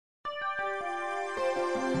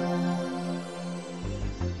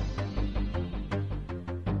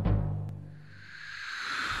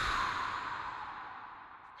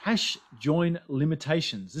Hash join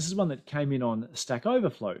limitations. This is one that came in on Stack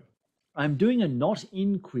Overflow. I'm doing a not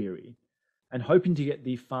in query and hoping to get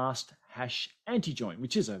the fast hash anti-join,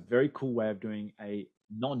 which is a very cool way of doing a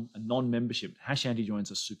non-membership. Hash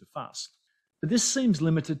anti-joins are super fast. But this seems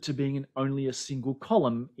limited to being in only a single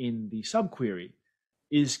column in the subquery.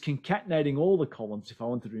 Is concatenating all the columns, if I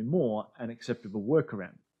want to do more, an acceptable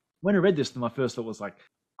workaround? When I read this, my first thought was like,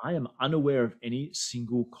 I am unaware of any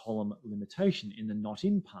single column limitation in the not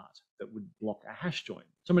in part that would block a hash join.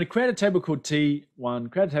 So I'm going to create a table called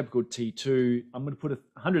T1, create a table called T2. I'm going to put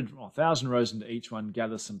 100 or 1,000 rows into each one,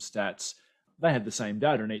 gather some stats. They have the same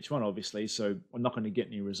data in each one, obviously, so we're not going to get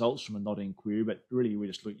any results from a not in query, but really we're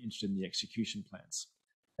just interested in the execution plans.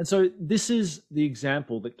 And so this is the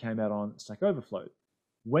example that came out on Stack Overflow.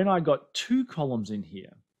 When I got 2 columns in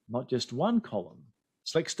here, not just 1 column,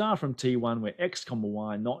 select star from T1 where X,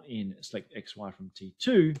 Y not in, select XY from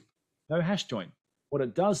T2, no hash join. What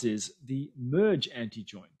it does is the merge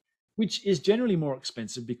anti-join, which is generally more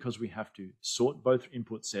expensive because we have to sort both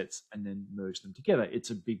input sets and then merge them together. It's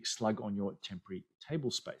a big slug on your temporary table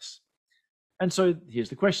space. And so here's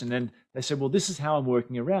the question. Then they said, well, this is how I'm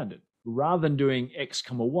working around it. Rather than doing X,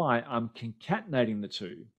 Y, I'm concatenating the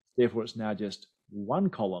two. Therefore, it's now just 1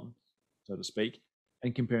 column, so to speak,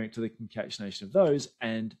 and comparing it to the concatenation of those,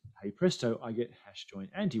 and hey presto, I get hash join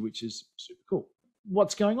anti, which is super cool.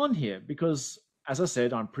 What's going on here? Because as I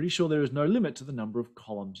said, I'm pretty sure there is no limit to the number of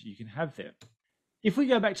columns you can have there. If we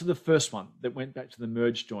go back to the first one that went back to the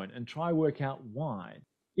merge join and try work out why,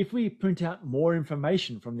 if we print out more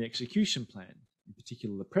information from the execution plan, in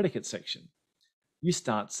particular the predicate section, you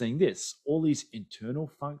start seeing this, all these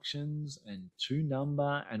internal functions and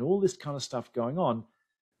toNumber and all this kind of stuff going on.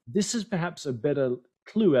 This is perhaps a better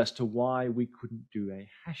clue as to why we couldn't do a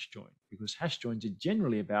hash join, because hash joins are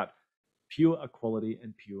generally about pure equality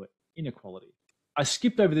and pure inequality. I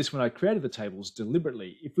skipped over this when I created the tables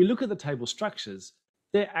deliberately. If we look at the table structures,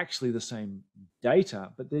 they're actually the same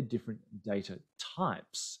data, but they're different data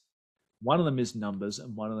types. One of them is numbers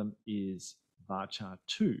and one of them is varchar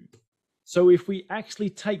 2. So if we actually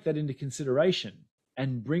take that into consideration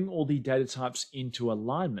and bring all the data types into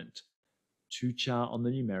alignment, tochar on the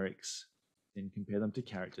numerics, then compare them to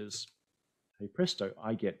characters, hey presto,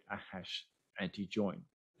 I get a hash anti-join.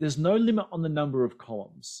 There's no limit on the number of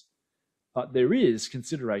columns, but there is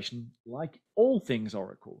consideration, like all things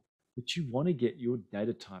Oracle, that you want to get your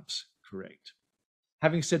data types correct.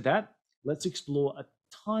 Having said that, let's explore a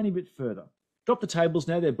tiny bit further. Drop the tables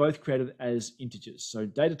now, they're both created as integers. So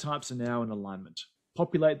data types are now in alignment.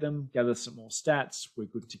 Populate them, gather some more stats, we're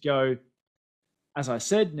good to go. As I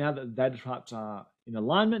said, now that the data types are in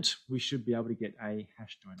alignment, we should be able to get a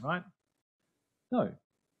hash join, right? No,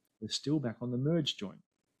 we're still back on the merge join.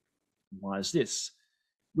 Why is this?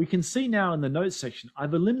 We can see now in the notes section,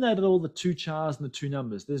 I've eliminated all the tochars and the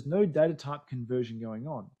toNumbers. There's no data type conversion going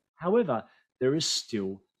on. However, there is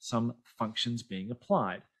still some functions being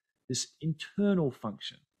applied. This internal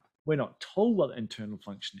function, we're not told what the internal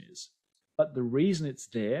function is, but the reason it's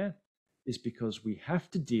there is because we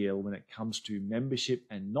have to deal when it comes to membership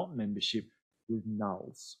and not membership with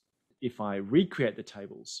nulls. If I recreate the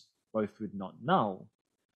tables, both with not null,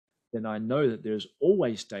 then I know that there's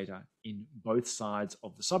always data in both sides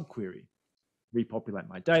of the subquery. Repopulate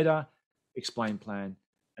my data, explain plan,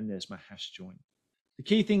 and there's my hash join. The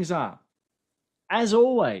key things are, as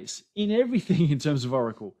always, in everything in terms of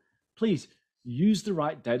Oracle, please use the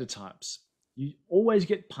right data types. You always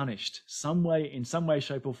get punished in some way,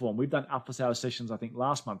 shape, or form. We've done office hour sessions, I think,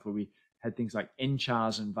 last month where we had things like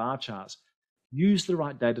nchars and varchars. Use the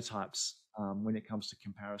right data types when it comes to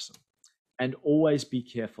comparison. And always be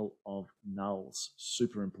careful of nulls,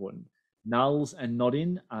 super important. Nulls and not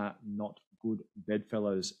in are not good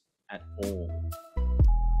bedfellows at all.